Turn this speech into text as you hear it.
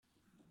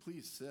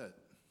Please sit.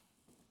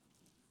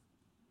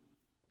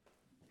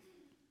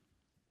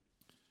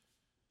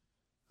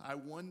 I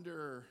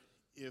wonder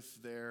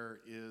if there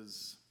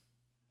is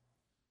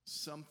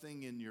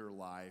something in your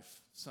life,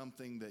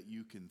 something that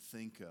you can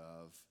think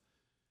of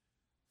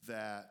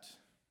that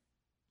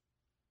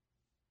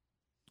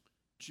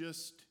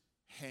just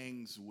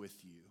hangs with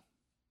you.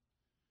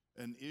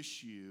 An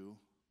issue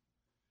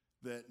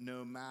that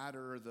no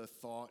matter the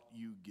thought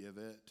you give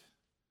it,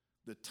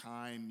 the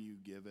time you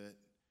give it,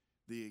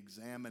 the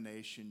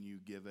examination you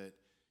give it,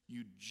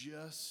 you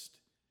just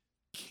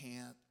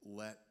can't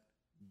let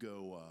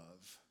go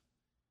of.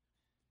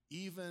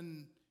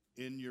 Even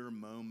in your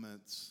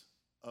moments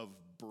of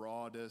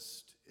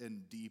broadest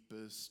and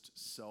deepest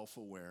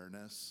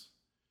self-awareness,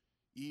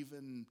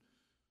 even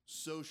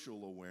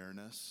social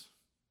awareness,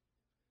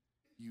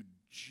 you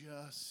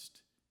just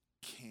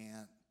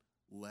can't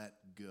let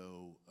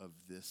go of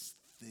this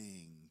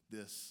thing,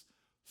 this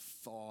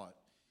thought.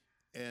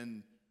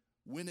 And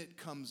when it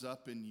comes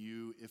up in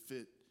you,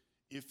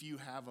 if you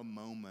have a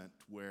moment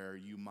where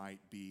you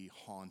might be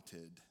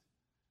haunted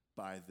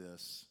by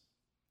this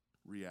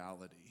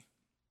reality.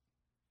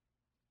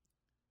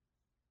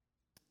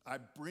 I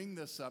bring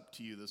this up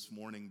to you this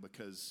morning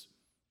because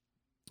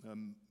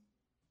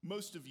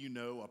most of you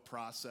know a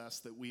process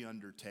that we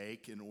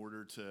undertake in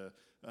order to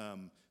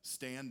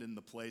stand in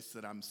the place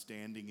that I'm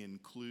standing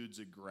includes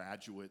a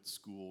graduate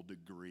school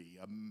degree,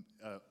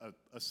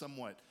 a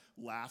somewhat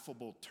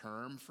laughable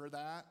term for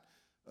that,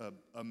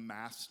 a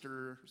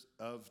Master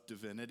of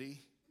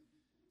Divinity.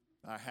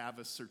 I have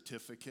a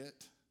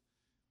certificate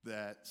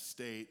that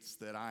states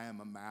that I am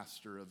a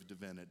Master of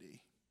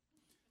Divinity.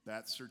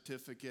 That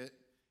certificate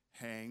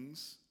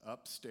hangs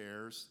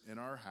upstairs in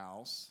our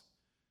house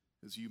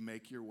as you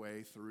make your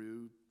way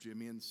through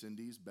Jimmy and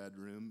Cindy's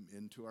bedroom,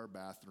 into our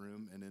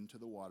bathroom, and into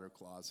the water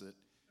closet.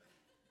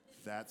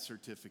 That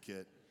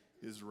certificate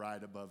is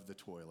right above the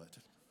toilet.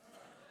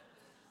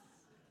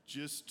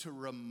 Just to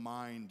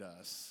remind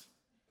us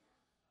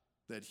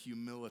that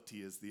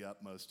humility is the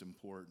utmost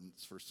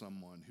importance for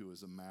someone who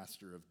is a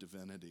Master of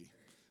Divinity.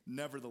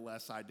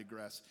 Nevertheless, I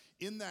digress.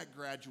 In that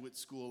graduate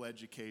school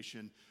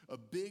education, a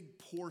big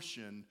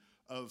portion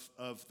of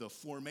the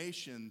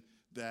formation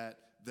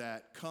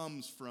that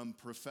comes from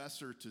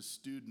professor to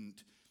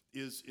student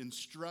is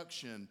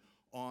instruction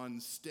on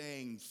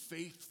staying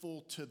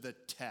faithful to the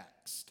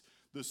text.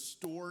 The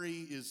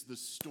story is the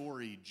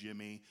story,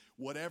 Jimmy.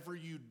 Whatever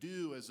you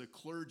do as a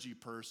clergy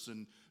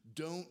person,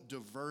 don't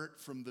divert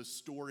from the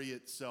story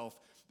itself.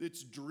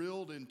 It's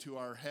drilled into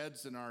our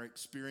heads and our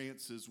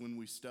experiences when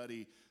we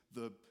study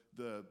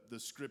the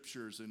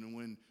scriptures and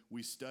when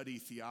we study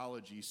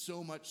theology,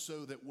 so much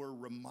so that we're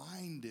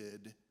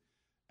reminded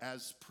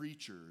as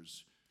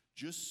preachers,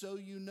 just so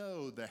you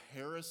know, the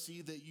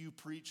heresy that you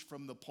preach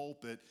from the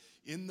pulpit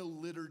in the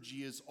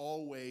liturgy is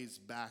always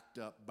backed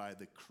up by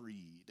the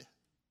creed.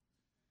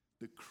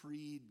 The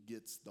creed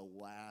gets the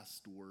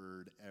last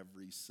word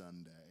every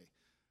Sunday,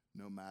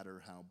 no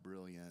matter how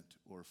brilliant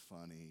or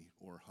funny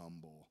or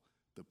humble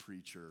the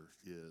preacher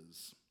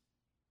is.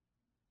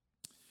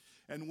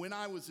 And when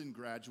I was in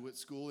graduate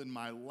school, in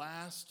my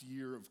last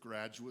year of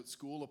graduate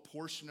school, a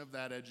portion of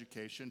that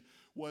education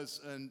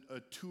was a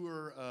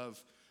tour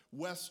of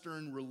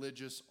Western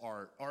religious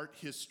art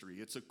history.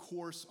 It's a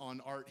course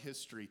on art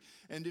history.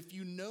 And if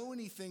you know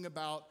anything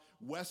about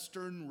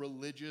Western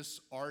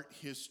religious art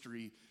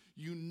history,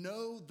 you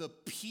know the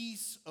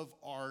piece of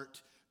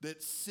art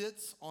that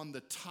sits on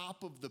the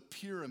top of the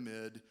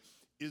pyramid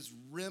is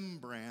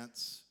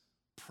Rembrandt's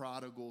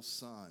Prodigal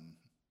Son.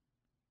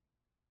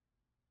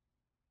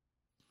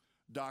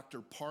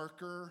 Dr.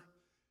 Parker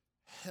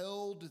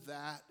held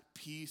that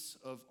piece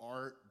of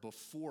art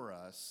before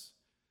us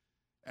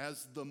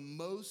as the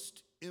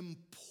most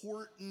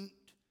important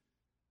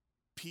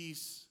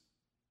piece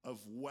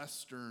of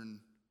Western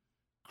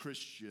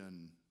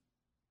Christian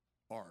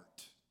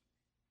art.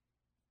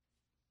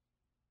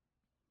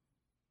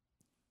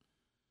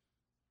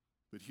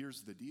 But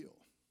here's the deal.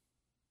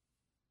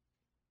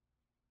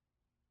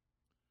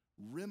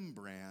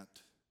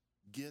 Rembrandt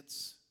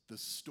gets the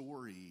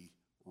story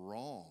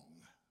wrong.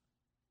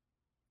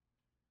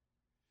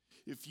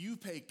 If you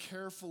pay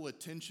careful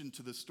attention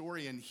to the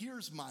story, and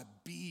here's my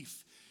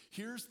beef,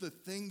 here's the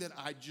thing that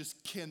I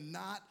just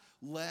cannot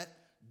let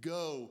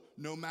go,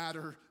 no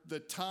matter the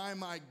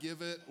time I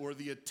give it or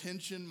the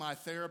attention my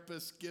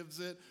therapist gives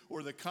it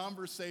or the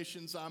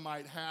conversations I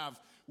might have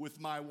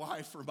with my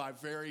wife or my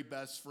very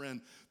best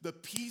friend. The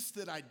piece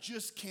that I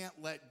just can't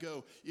let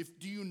go.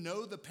 Do you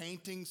know the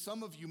painting?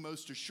 Some of you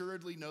most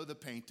assuredly know the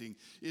painting.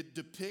 It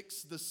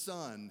depicts the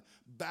son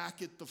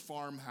back at the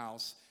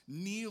farmhouse,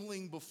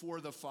 kneeling before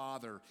the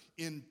father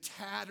in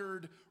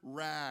tattered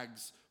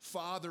rags,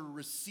 father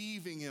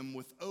receiving him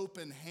with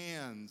open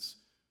hands,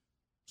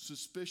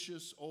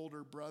 suspicious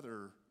older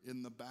brother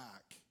in the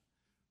back,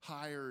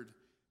 hired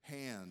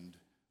hand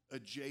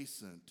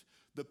adjacent.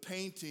 The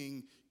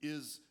painting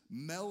is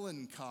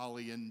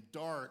melancholy and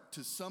dark,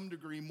 to some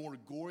degree more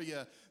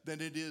Goya than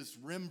it is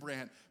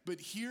Rembrandt. But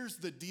here's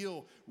the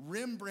deal.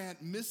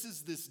 Rembrandt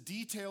misses this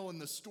detail in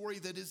the story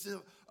that is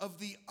of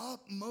the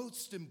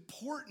utmost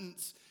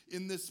importance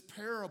in this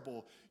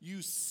parable.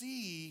 You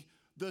see,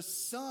 the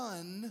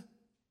son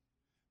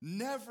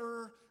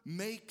never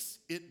makes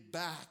it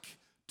back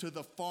to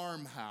the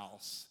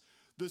farmhouse.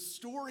 The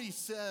story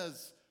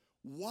says,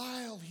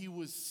 while he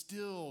was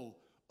still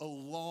a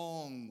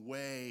long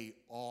way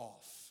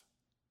off,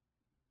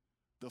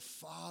 the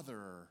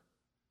father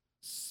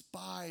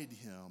spied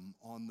him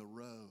on the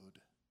road,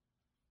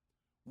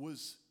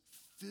 was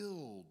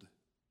filled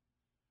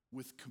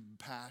with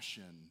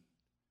compassion,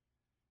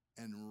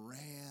 and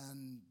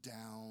ran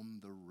down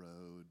the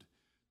road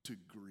to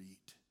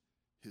greet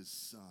his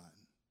son.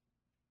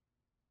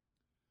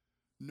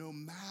 No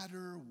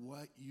matter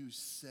what you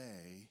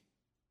say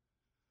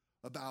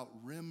about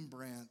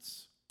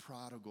Rembrandt's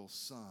prodigal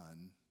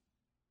son,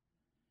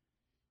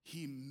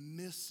 he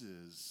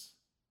misses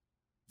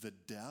the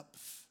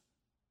depth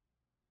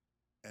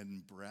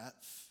and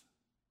breadth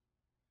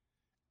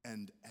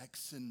and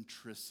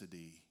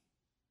eccentricity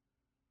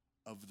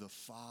of the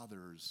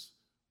Father's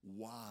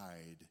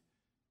wide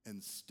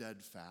and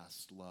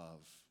steadfast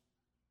love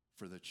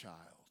for the child.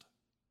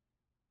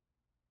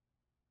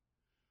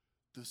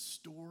 The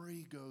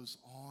story goes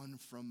on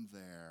from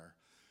there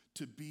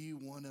to be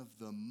one of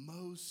the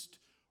most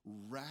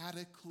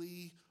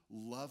radically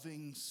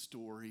loving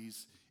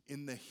stories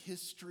in the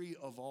history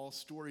of all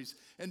stories.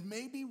 And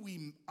maybe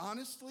we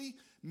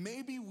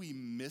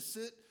miss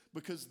it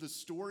because the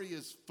story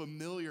is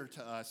familiar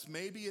to us.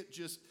 Maybe it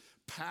just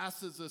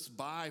passes us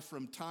by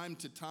from time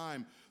to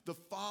time. The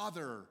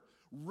father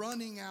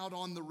running out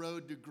on the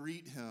road to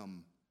greet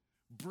him,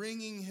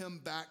 bringing him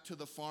back to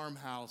the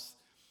farmhouse.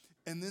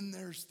 And then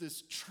there's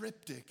this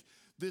triptych,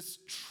 this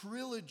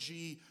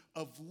trilogy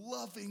of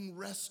loving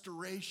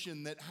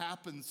restoration that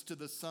happens to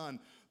the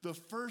son. The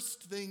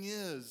first thing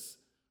is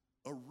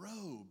a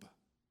robe.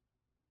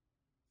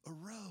 A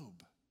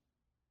robe.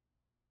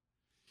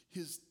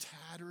 His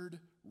tattered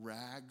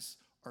rags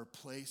are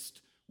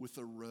placed with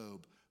a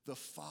robe. The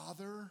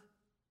father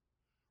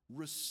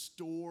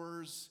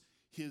restores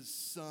his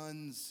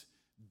son's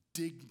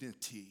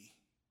dignity,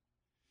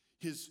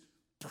 his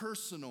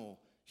personal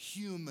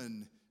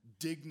human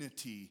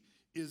dignity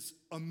is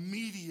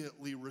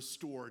immediately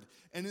restored.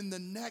 And in the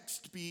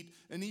next beat,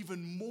 a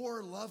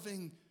more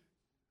loving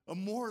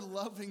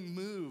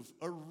move,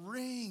 a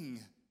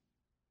ring.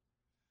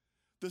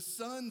 The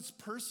son's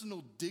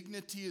personal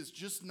dignity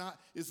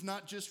is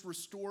not just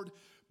restored,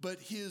 but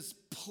his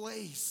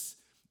place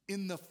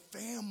in the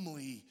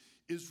family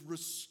is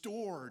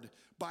restored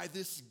by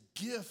this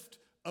gift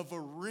of a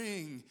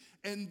ring.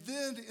 And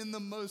then in the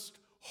most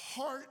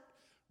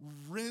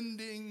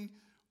heart-rending,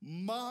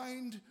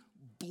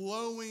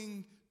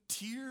 mind-blowing,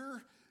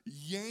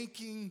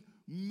 tear-yanking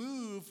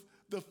move,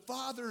 the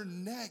father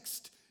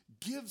next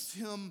gives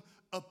him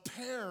a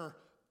pair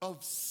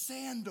of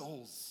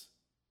sandals.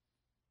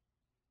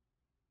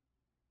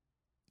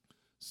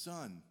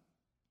 Son,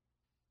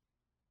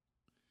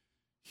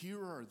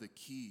 here are the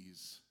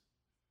keys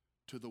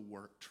to the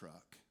work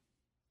truck.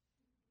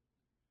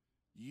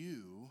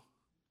 You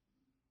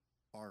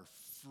are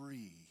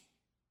free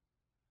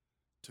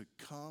to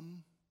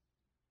come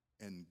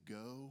and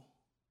go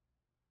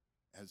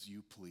as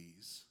you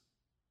please.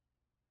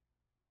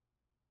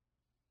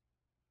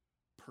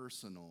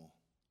 Personal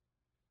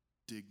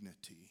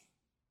dignity,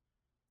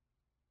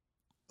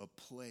 a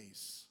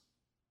place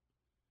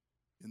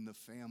in the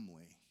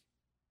family,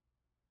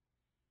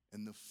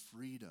 and the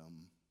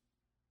freedom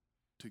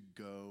to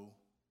go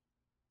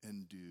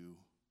and do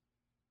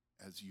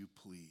as you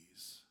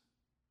please.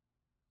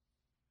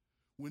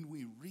 When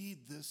we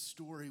read this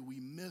story, we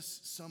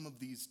miss some of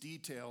these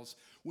details.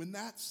 When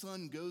that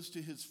son goes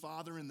to his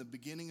father in the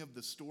beginning of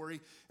the story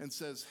and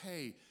says,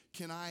 "Hey,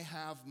 can I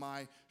have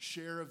my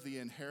share of the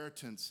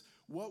inheritance?"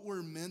 What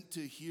we're meant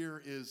to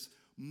hear is,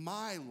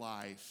 my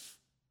life,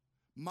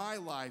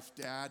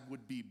 Dad,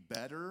 would be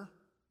better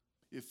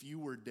if you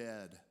were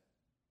dead.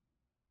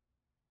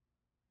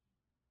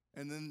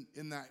 And then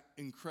in that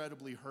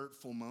incredibly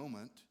hurtful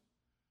moment,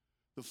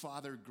 the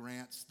father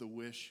grants the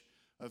wish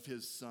of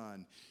his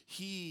son.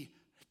 He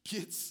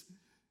gets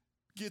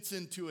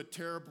into a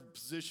terrible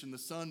position. The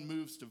son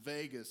moves to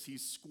Vegas. He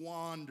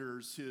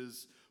squanders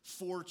his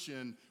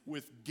fortune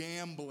with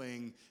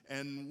gambling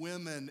and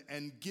women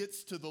and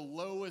gets to the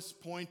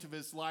lowest point of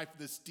his life.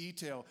 This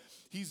detail.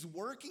 He's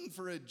working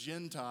for a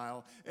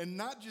Gentile, and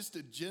not just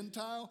a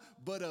Gentile,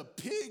 but a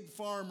pig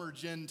farmer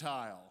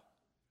Gentile.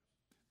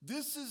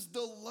 This is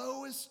the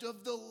lowest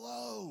of the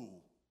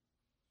low.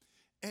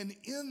 And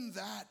in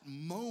that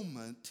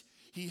moment,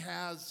 he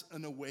has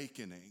an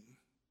awakening.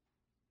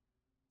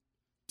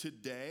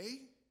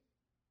 Today,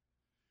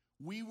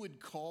 we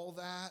would call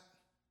that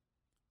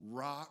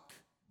rock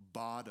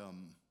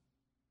bottom.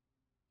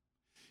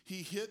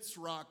 He hits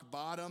rock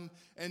bottom,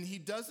 and he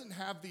doesn't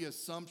have the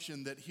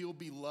assumption that he'll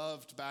be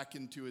loved back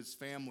into his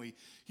family.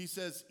 He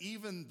says,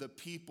 even the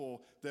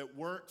people that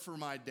work for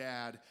my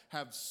dad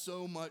have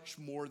so much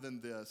more than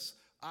this.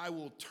 I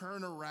will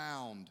turn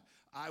around.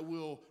 I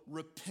will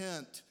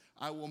repent.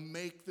 I will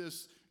make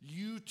this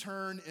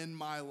U-turn in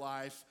my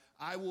life.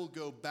 I will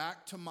go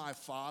back to my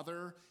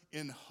father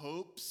in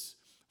hopes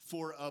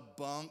for a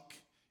bunk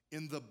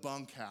in the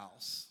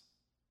bunkhouse.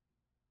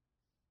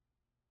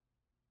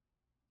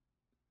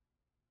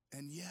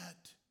 And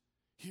yet,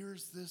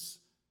 here's this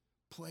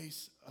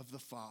place of the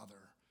Father,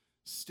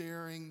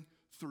 staring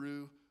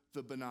through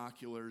the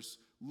binoculars,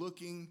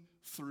 looking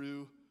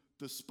through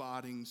the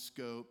spotting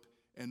scope,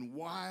 and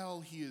while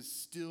he is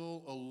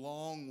still a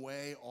long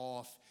way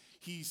off,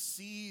 he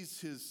sees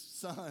his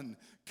son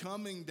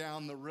coming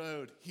down the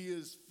road. He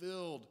is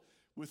filled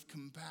with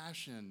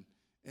compassion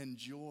and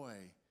joy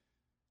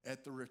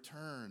at the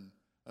return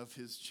of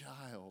his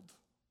child.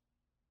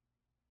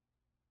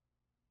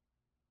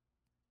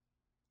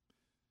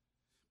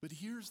 But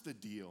here's the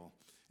deal,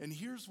 and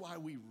here's why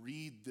we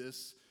read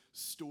this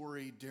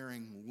story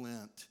during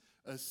Lent,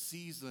 a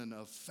season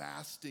of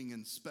fasting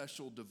and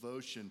special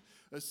devotion,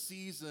 a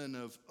season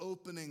of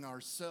opening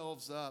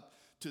ourselves up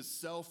to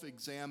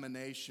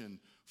self-examination,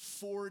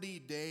 40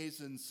 days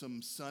and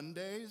some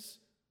Sundays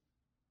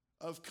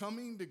of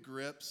coming to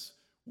grips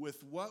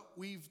with what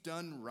we've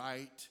done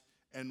right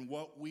and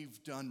what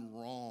we've done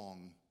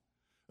wrong.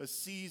 A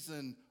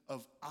season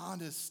of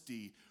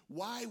honesty.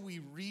 Why we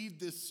read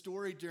this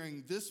story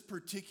during this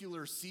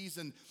particular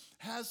season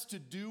has to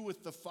do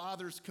with the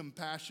Father's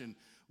compassion.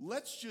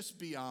 Let's just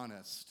be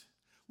honest.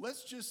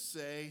 Let's just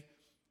say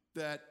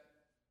that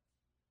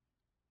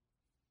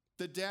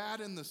the dad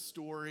in the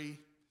story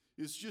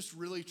is just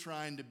really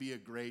trying to be a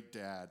great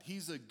dad.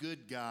 He's a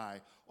good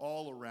guy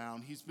all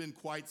around. He's been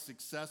quite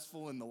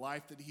successful in the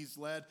life that he's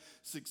led,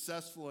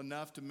 successful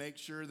enough to make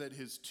sure that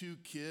his 2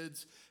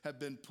 kids have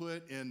been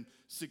put in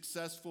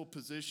successful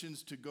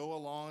positions to go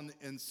along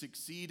and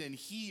succeed, and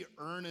he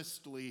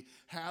earnestly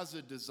has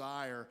a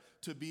desire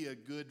to be a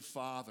good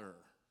father.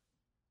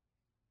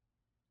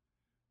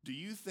 Do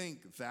you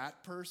think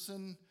that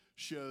person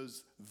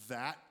shows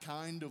that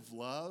kind of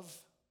love?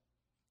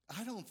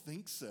 I don't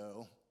think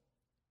so.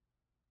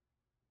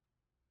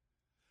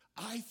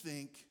 I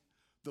think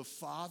the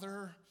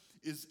Father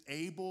is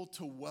able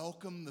to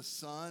welcome the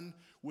Son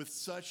with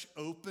such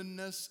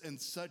openness and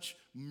such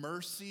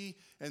mercy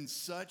and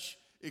such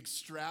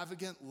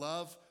extravagant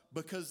love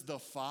because the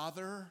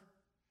Father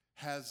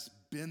has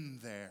been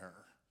there.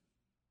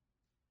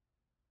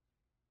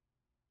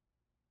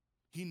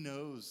 He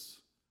knows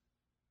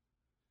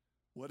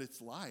what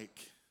it's like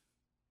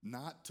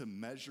not to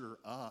measure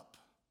up.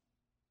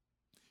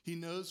 He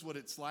knows what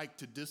it's like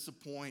to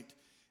disappoint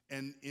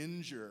and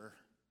injure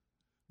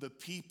the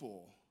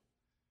people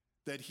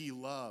that he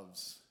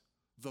loves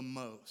the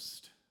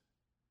most.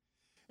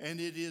 And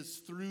it is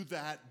through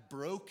that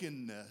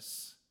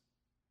brokenness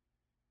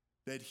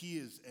that he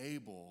is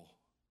able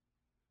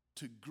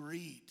to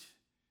greet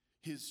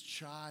his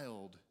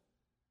child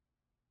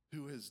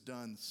who has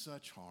done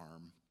such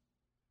harm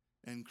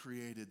and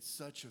created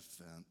such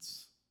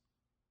offense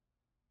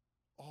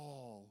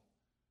all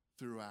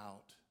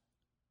throughout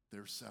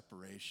their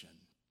separation.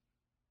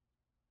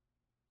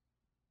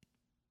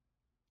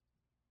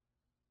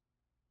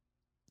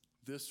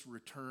 This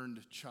returned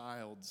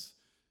child's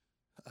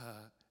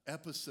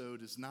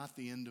episode is not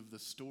the end of the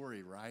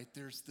story, right?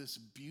 There's this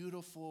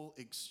beautiful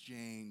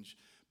exchange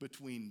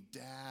between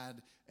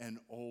dad and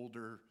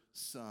older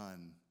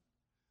son.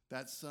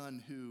 That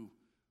son who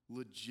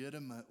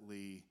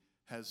legitimately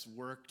has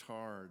worked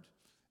hard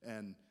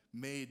and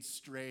made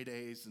straight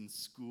A's in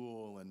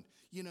school. And,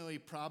 he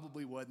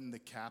probably wasn't the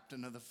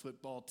captain of the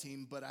football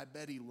team, but I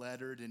bet he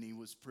lettered and he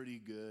was pretty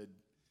good.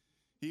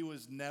 He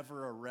was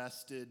never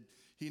arrested.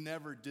 He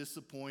never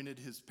disappointed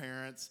his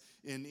parents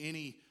in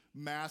any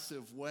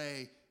massive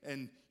way.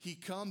 And he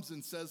comes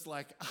and says,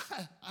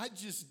 I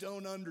just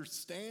don't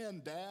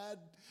understand, Dad.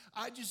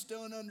 I just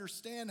don't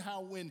understand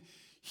how when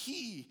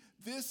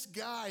this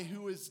guy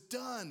who has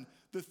done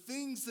the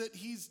things that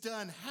he's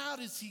done, how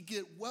does he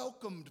get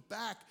welcomed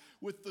back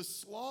with the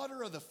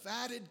slaughter of the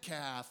fatted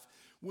calf?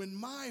 When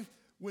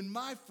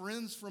my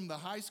friends from the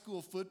high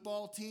school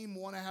football team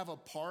want to have a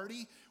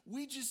party,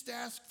 we just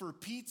ask for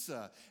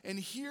pizza. And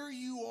here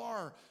you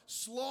are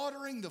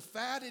slaughtering the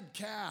fatted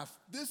calf.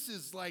 This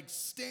is like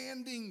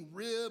standing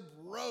rib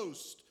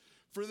roast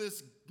for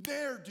this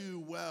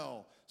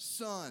ne'er-do-well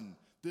son,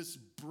 this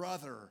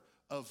brother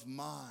of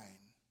mine.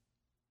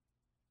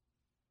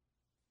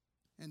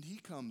 And he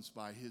comes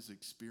by his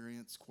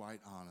experience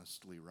quite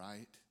honestly,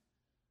 right?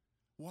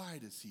 Why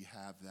does he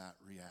have that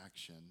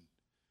reaction?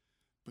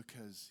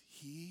 Because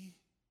he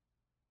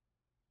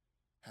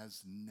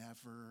has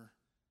never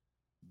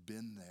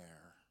been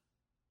there.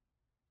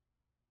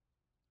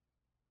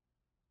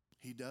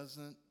 He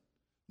doesn't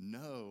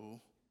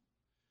know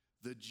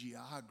the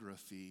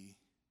geography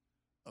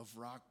of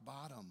rock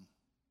bottom.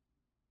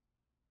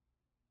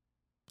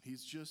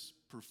 He's just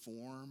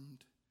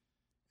performed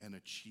and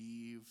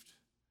achieved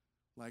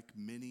like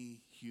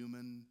many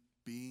human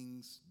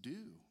beings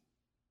do.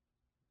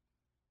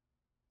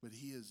 But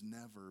he has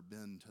never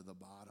been to the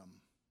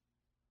bottom.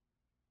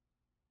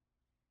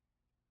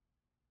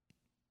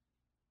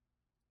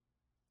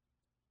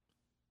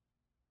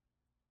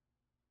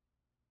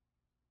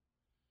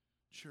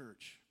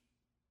 Church,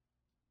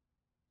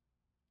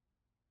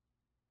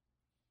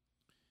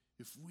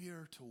 if we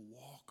are to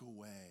walk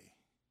away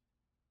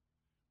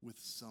with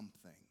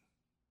something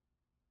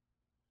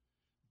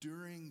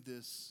during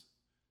this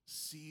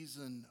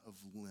season of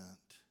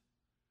Lent,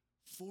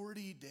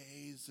 40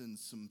 days and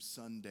some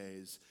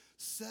Sundays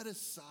set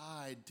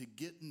aside to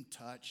get in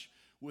touch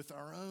with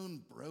our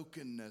own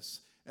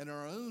brokenness and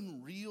our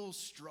own real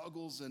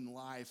struggles in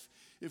life,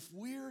 if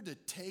we're to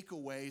take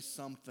away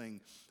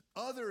something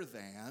other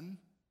than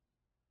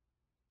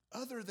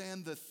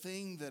the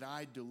thing that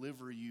I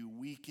deliver you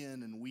week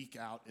in and week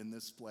out in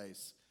this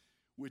place,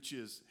 which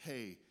is,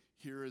 hey,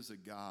 here is a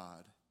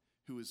God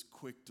who is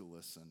quick to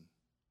listen,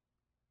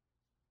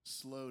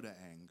 slow to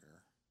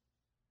anger,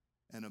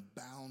 and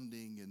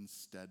abounding in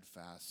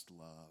steadfast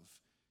love.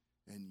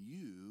 And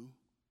you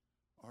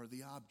are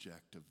the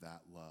object of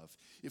that love.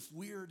 If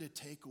we're to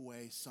take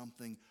away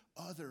something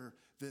other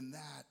than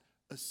that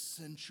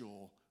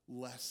essential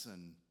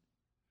lesson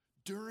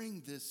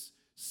during this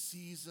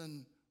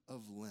season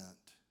of Lent,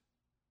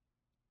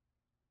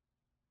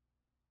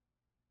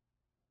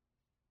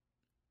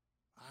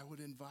 I would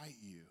invite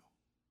you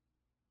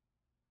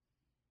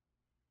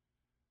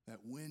that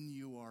when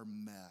you are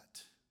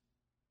met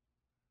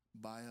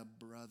by a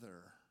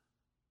brother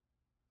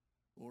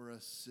or a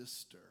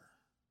sister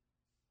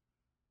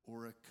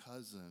or a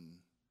cousin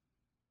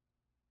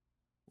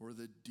or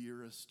the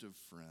dearest of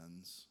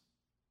friends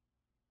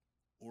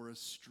or a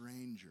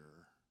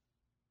stranger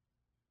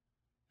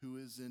who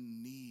is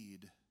in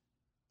need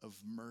of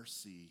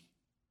mercy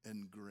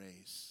and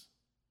grace,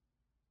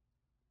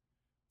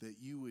 that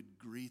you would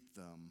greet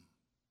them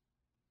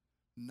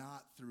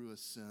not through a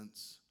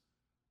sense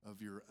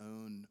of your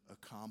own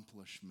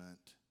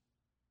accomplishment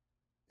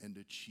and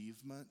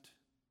achievement,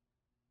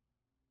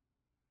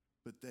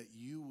 but that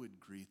you would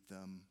greet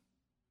them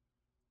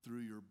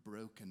through your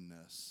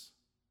brokenness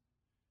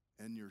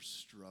and your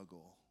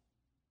struggle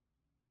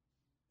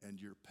and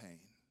your pain.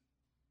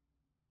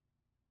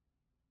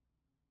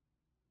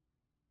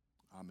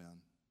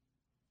 Amen.